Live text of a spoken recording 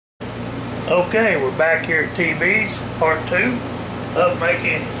Okay, we're back here at TV's part 2 of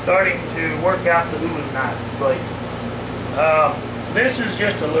starting to work out the hula knife blade. This is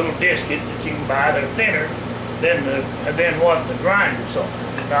just a little disket that you can buy. They're thinner than what the grinders are.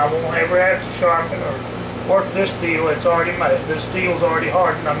 Now, I won't ever have to sharpen or work this steel. It's already made. This steel's already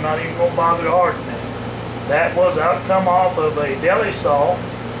hardened. I'm not even going to bother to harden it. That was come off of a deli saw,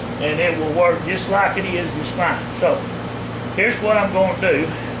 and it will work just like it is, just fine. So here's what I'm going to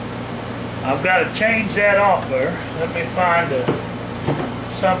do. I've got to change that off there. Let me find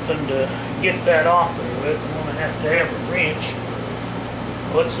something to get that off there with. I'm going to have a wrench.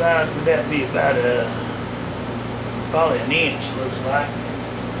 What size would that be? About probably an inch, looks like.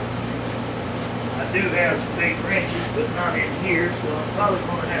 I do have some big wrenches, but not in here, so I'm probably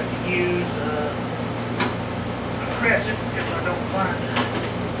going to have to use a crescent if I don't find a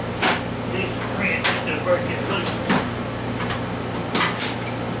decent wrench to break it loose.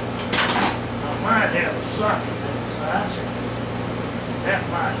 I might have a socket that size. That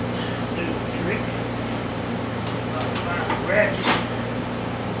might do the trick. I'll find a ratchet.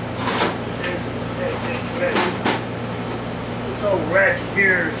 There's a ratchet. This old ratchet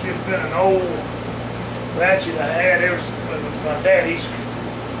here has just been an old ratchet I had ever since it was my daddy's.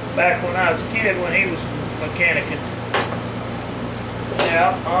 Back when I was a kid, when he was mechanicking.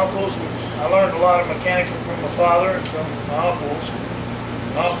 Yeah, my uncles. I learned a lot of mechanicking from my father and from my uncles.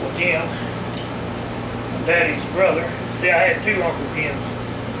 My Uncle Jim, my daddy's brother. Yeah, I had two Uncle Jims.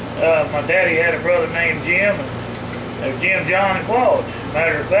 My daddy had a brother named Jim, and there's Jim, John, and Claude.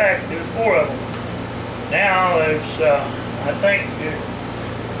 Matter of fact, there's 4 of them. Now there's, I think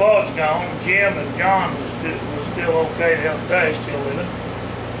Claude's gone. Jim and John was still okay the other day, still living.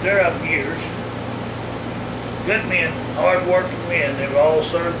 They're up in years. Good men, hard-working men. They've all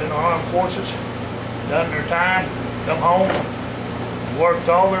served in the armed forces, done their time, come home, worked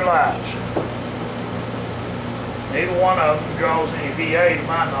all their lives. Neither one of them draws any VA to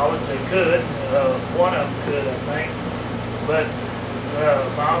my knowledge. They could. One of them could, I think. But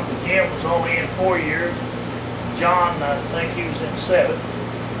my Uncle Jim was only in 4 years. John, I think he was in 7.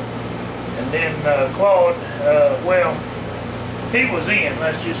 And then Claude, well, he was in,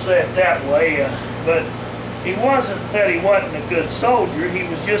 let's just say it that way. But he wasn't that he wasn't a good soldier. He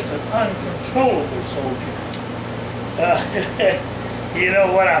was just an uncontrollable soldier. You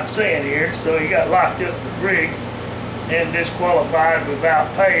know what I'm saying here. So he got locked up in the brig and disqualified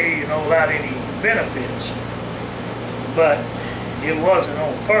without pay, you know, without any benefits. But it wasn't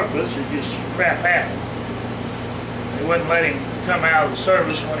on purpose. It just crap happened. They wouldn't let him come out of the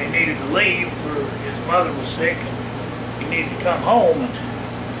service when he needed to leave, for his mother was sick and he needed to come home, and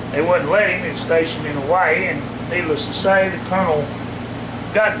they wouldn't let him. He was stationed in Hawaii, and needless to say, the colonel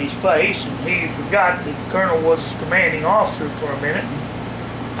got in his face, and he forgot that the colonel was his commanding officer for a minute,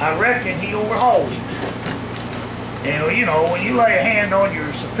 and I reckon he overhauled him. And you know, when you lay a hand on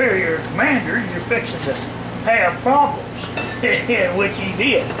your superior commander, you're fixing to have problems, which he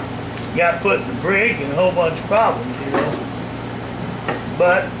did. Got put in the brig and a whole bunch of problems, you know.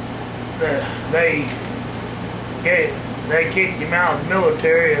 But they kicked him out of the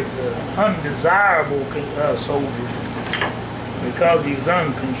military as an undesirable soldier because he was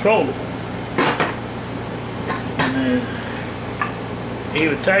uncontrollable. And he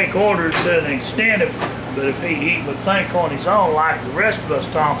would take orders to an extent, but if he would think on his own like the rest of us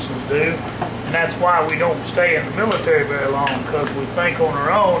Thompsons do, and that's why we don't stay in the military very long, because we think on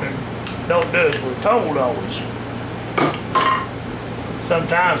our own and don't do as we're told always.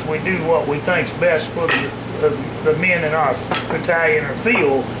 Sometimes we do what we think's best for the men in our battalion or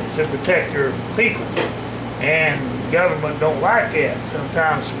field to protect their people, and government don't like that.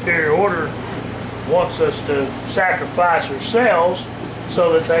 Sometimes superior order wants us to sacrifice ourselves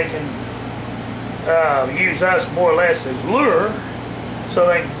so that they can use us more or less as lure, so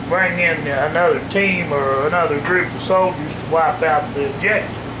they can bring in another team or another group of soldiers to wipe out the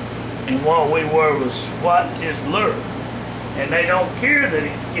objective. And what we were was what is lure. And they don't care that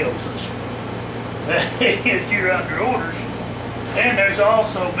he kills us. If you're under orders. And there's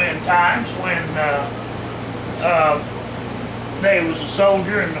also been times when there was a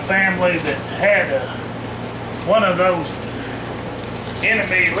soldier in the family that had one of those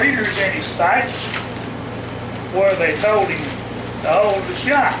enemy leaders in his sights, where they told him to hold the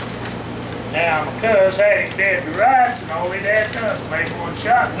shot. Now, my cuz had him dead to rights, and all he'd had done was make one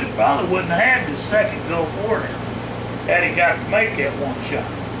shot. We probably wouldn't have had this second go for him had he got to make that one shot.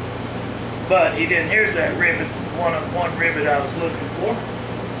 But he didn't. Here's that rivet, one rivet I was looking for.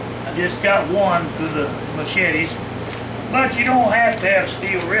 I just got one for the machetes. But you don't have to have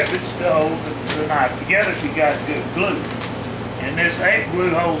steel rivets to hold the knife together if you got good glue. And this egg glue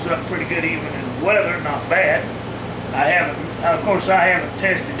holds up pretty good even in the weather, not bad. Of course I haven't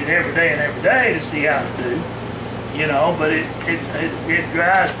tested it every day and every day to see how it do, you know, but it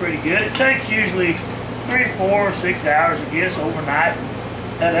dries pretty good. It takes usually 3, 4, 6 hours, I guess, overnight.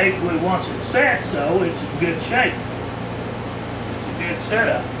 That egg glue, once it's set, so it's in good shape. It's a good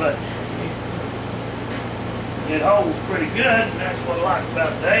setup, but it holds pretty good, and that's what I like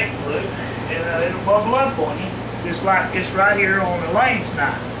about the egg glue. It'll bubble up on you, just like this right here on the Lane's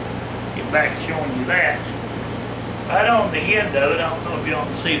knife. Get back to showing you that. Right on the end of it, I don't know if y'all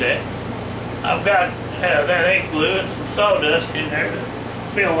can see that, I've got that egg glue and some sawdust in there to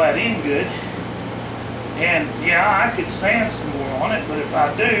fill that in good. And yeah, I could sand some more on it, but if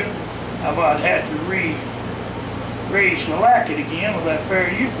I do, I'd have to re-shellac it again with that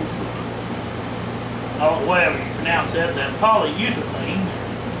polyurethane. Oh, whatever you pronounce that polyurethane.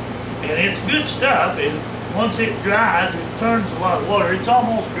 And it's good stuff, and once it dries, it turns a lot of water. It's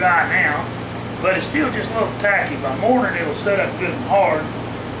almost dry now, but it's still just a little tacky. By morning, it'll set up good and hard,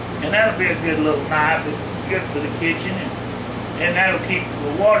 and that'll be a good little knife. It's good for the kitchen, and that'll keep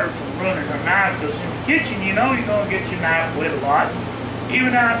the water from running the knife, because in the kitchen, you know you're going to get your knife wet a lot.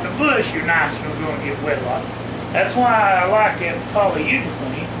 Even out in the bush, your knife's going to get wet a lot. That's why I like that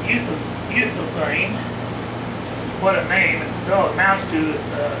polyurethane. Urethane, what a name. It amounts to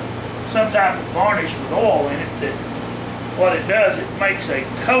some type of varnish with oil in it. That what it does, it makes a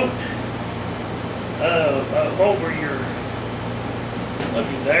coat over your,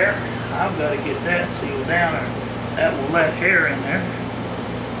 looky there, I've got to get that sealed down there. That will let air in there.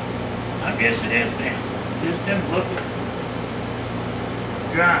 I guess it is down. Just didn't look at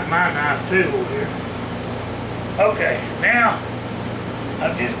drying my knife too over here. Okay, now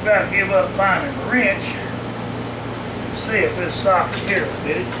I've just about to give up finding the wrench. Let's see if this socket here will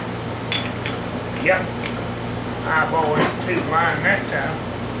fit it. Yep. Eyeball in 2 line that time.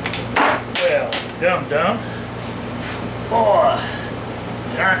 Well, dum-dum. Boy,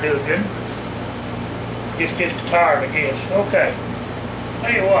 did I do good. Just getting tired, I guess. Okay.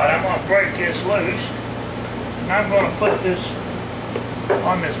 Tell you what, I'm going to break this loose. And I'm going to put this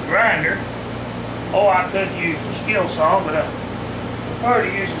on this grinder. Oh, I could use the skill saw, but I prefer to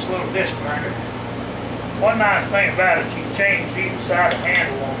use this little disc grinder. One nice thing about it, you can change either side of the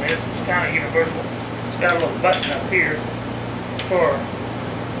handle on this. It's kind of universal. It's got a little button up here for,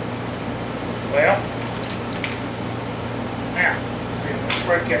 well, now, see if I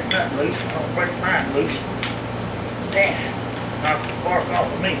break that nut loose. I'm going to break mine loose. Damn, knock the bark off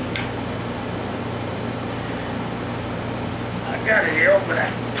of me. I got it here, but I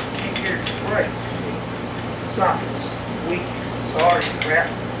can't get it to break. Socket's weak. Sorry, crap.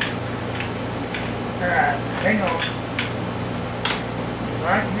 Alright, hang on. If I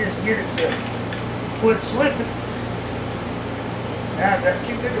can just get it to quit slipping. Now I've got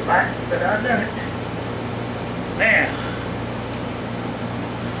too big a bite, but I've done it. Now,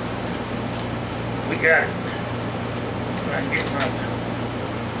 we got it. I can get my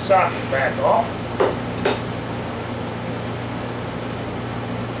socket back off.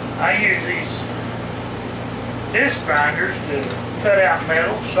 I use these disc grinders to cut out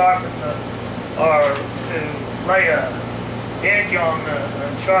metal, sharpen or to lay a edge on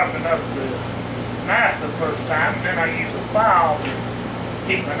and sharpen up the knife the first time, and then I use a file to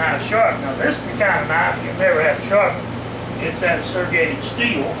keep my knife sharp. Now this is the kind of knife you'll never have to sharpen. It's that corrugated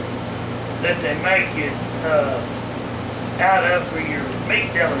steel that they make it out of for your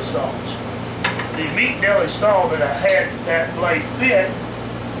meat deli saws. The meat deli saw that I had that blade fit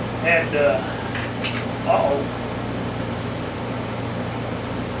had, uh-oh.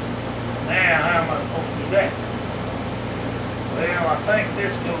 Now, how am I supposed to do that? Well, I think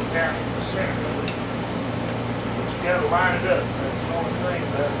this goes down in the center of it. But you gotta line it up. That's the only thing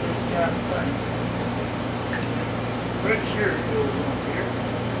about this kind of thing. Pretty sure it goes on here.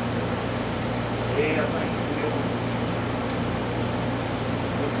 Yeah, I think it will.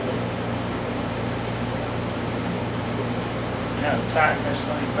 Okay. Now to tighten this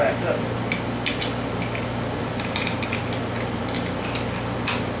thing back up.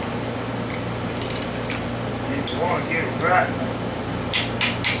 You want to get it right in the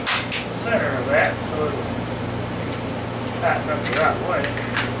center of that so it'll tighten up the right way.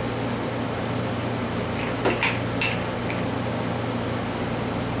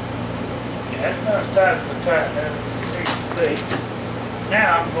 Okay, that's not as tight as I tightened it needs to be. Now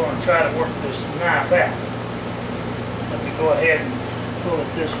I'm going to try to work this knife out. Let me go ahead and pull it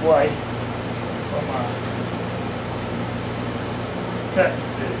this way for my cutting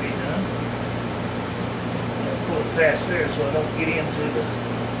to be done. Pull it past there so I don't get into the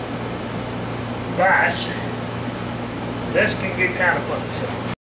vise. this can get kind of funny. So.